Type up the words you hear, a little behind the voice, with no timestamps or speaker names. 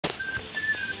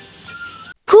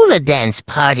Hula dance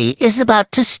party is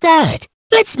about to start.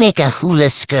 Let's make a hula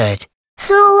skirt.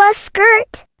 Hula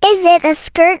skirt? Is it a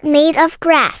skirt made of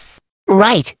grass?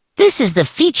 Right. This is the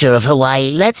feature of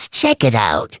Hawaii. Let's check it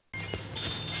out.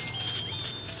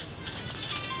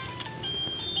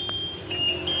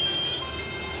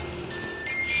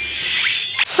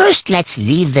 First, let's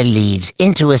leave the leaves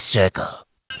into a circle.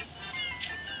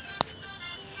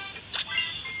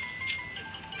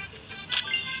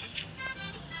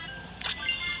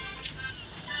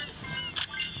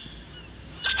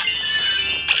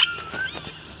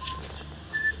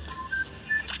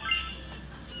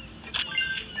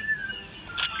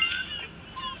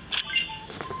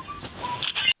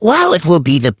 Wow, it will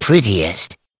be the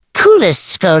prettiest, coolest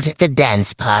skirt at the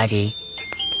dance party.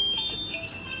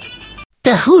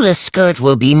 The hula skirt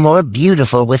will be more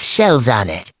beautiful with shells on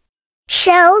it.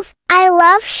 Shells? I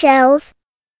love shells.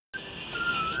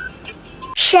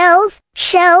 Shells,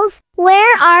 shells,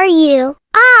 where are you?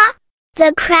 Ah!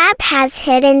 The crab has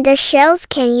hidden the shells.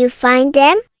 Can you find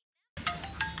them?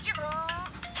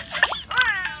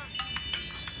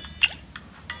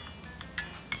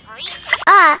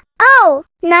 Oh,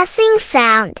 nothing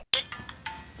found.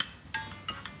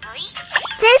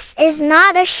 This is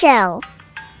not a shell.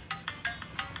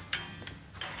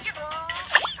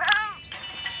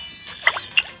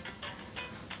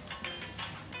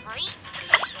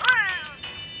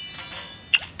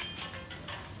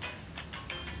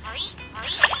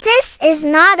 This is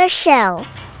not a shell.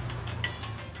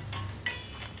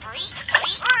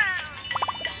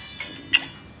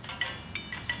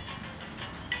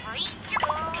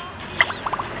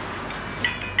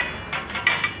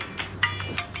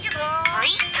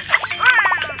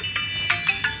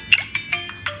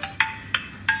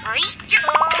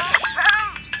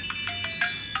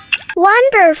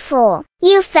 Wonderful!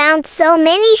 You found so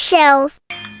many shells.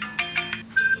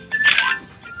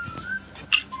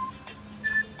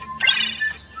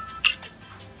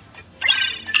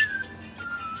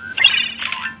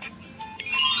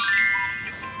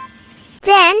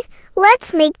 Then,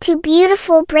 let's make two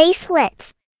beautiful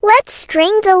bracelets. Let's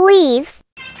string the leaves.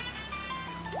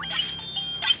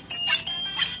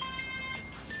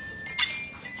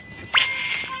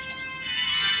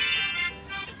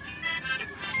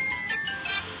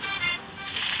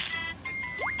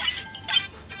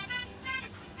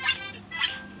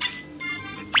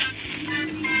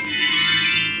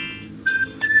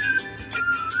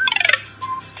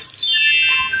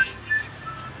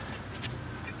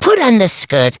 Put on the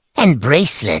skirt and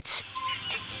bracelets.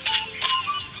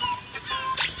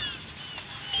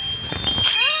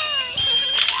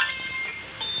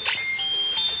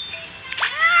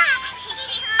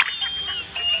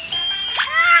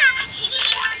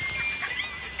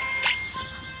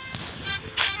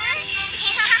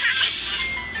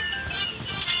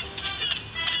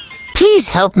 Please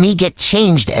help me get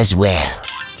changed as well.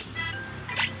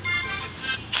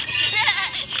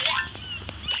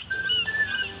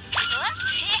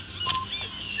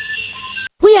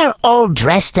 We are all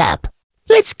dressed up.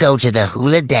 Let's go to the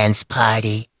hula dance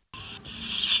party.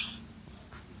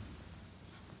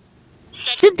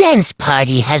 The dance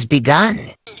party has begun.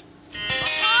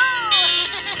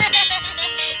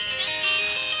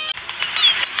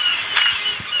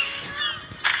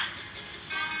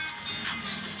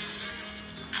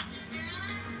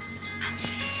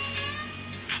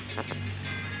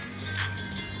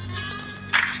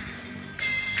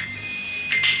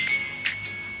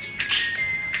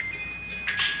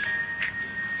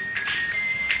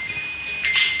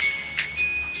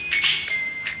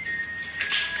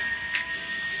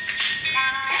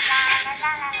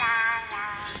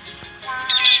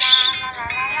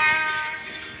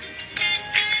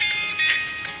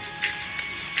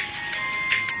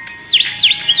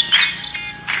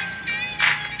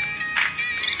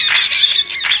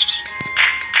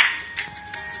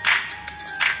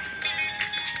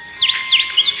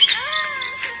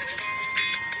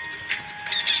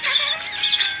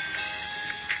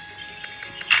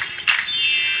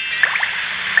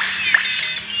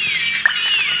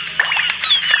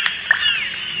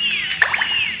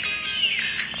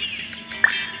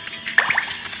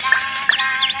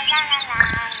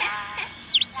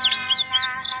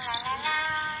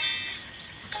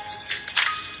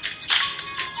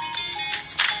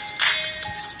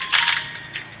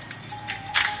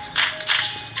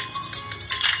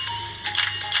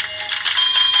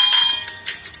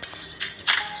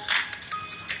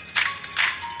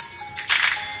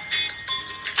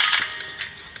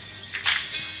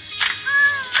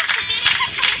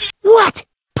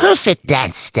 Perfect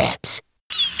dance steps.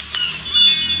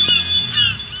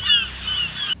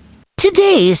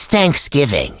 Today is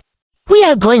Thanksgiving. We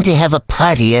are going to have a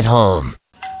party at home.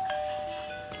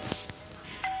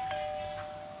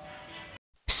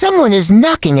 Someone is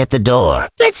knocking at the door.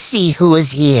 Let's see who is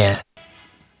here.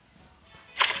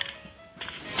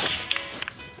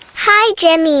 Hi,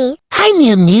 Jimmy. Hi,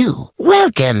 Mew Mew.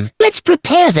 Welcome. Let's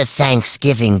prepare the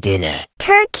Thanksgiving dinner.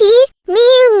 Turkey?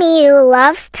 Mew Mew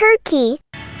loves turkey.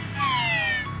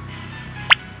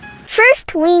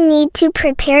 First, we need to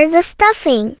prepare the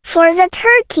stuffing. For the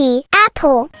turkey,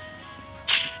 apple,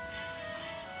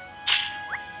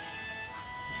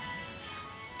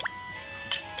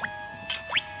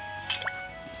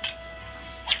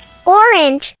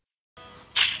 orange,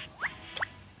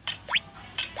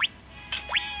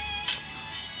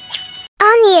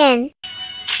 onion,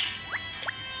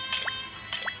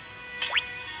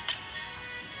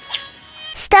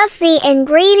 stuff the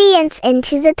ingredients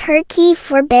into the turkey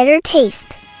for better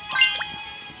taste.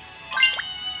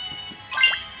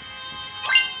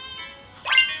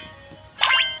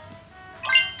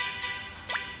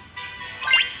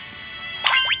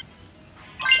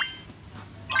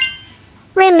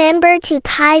 Remember to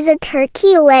tie the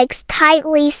turkey legs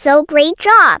tightly, so great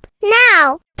job.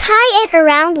 Now, tie it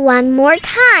around one more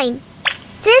time.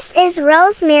 This is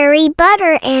rosemary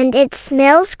butter and it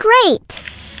smells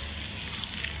great.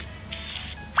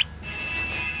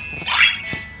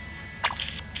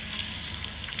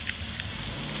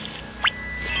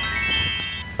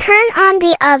 Turn on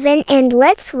the oven and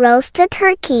let's roast the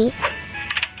turkey.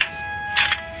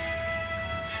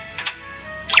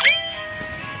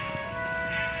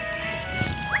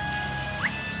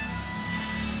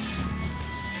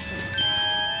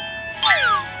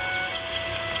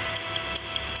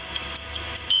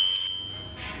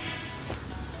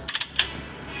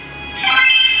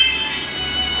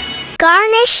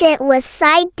 Garnish it with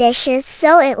side dishes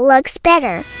so it looks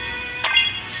better.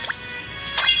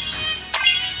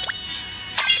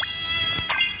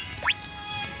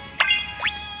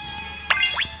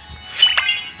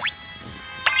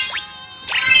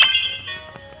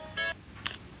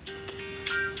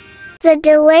 The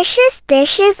delicious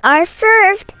dishes are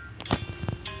served.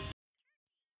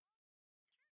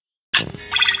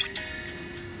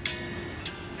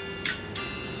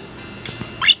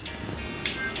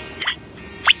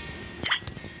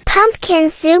 Pumpkin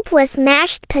soup was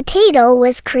mashed potato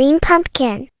with cream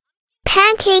pumpkin.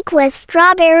 Pancake with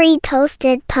strawberry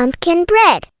toasted pumpkin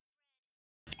bread.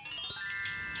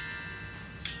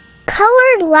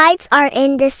 Colored lights are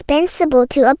indispensable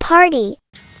to a party.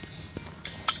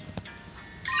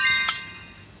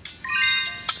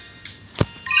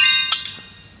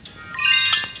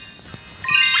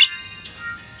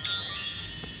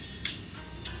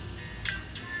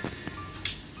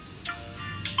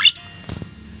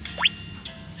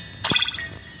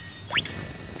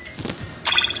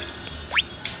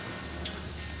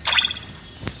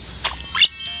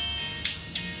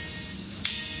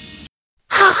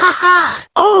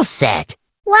 All set.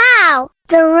 Wow!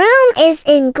 The room is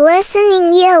in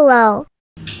glistening yellow.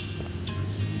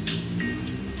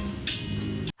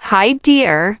 Hi,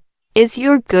 dear. Is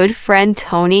your good friend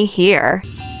Tony here?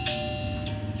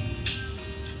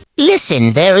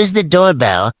 Listen, there is the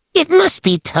doorbell. It must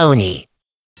be Tony.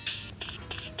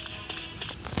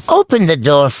 Open the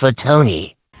door for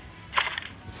Tony.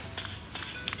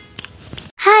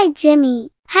 Hi, Jimmy.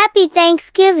 Happy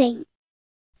Thanksgiving.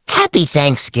 Happy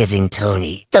Thanksgiving,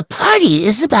 Tony. The party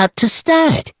is about to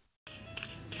start.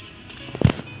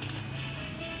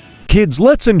 Kids,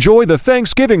 let's enjoy the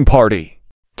Thanksgiving party.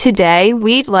 Today,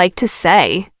 we'd like to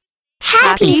say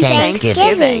Happy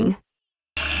Thanksgiving.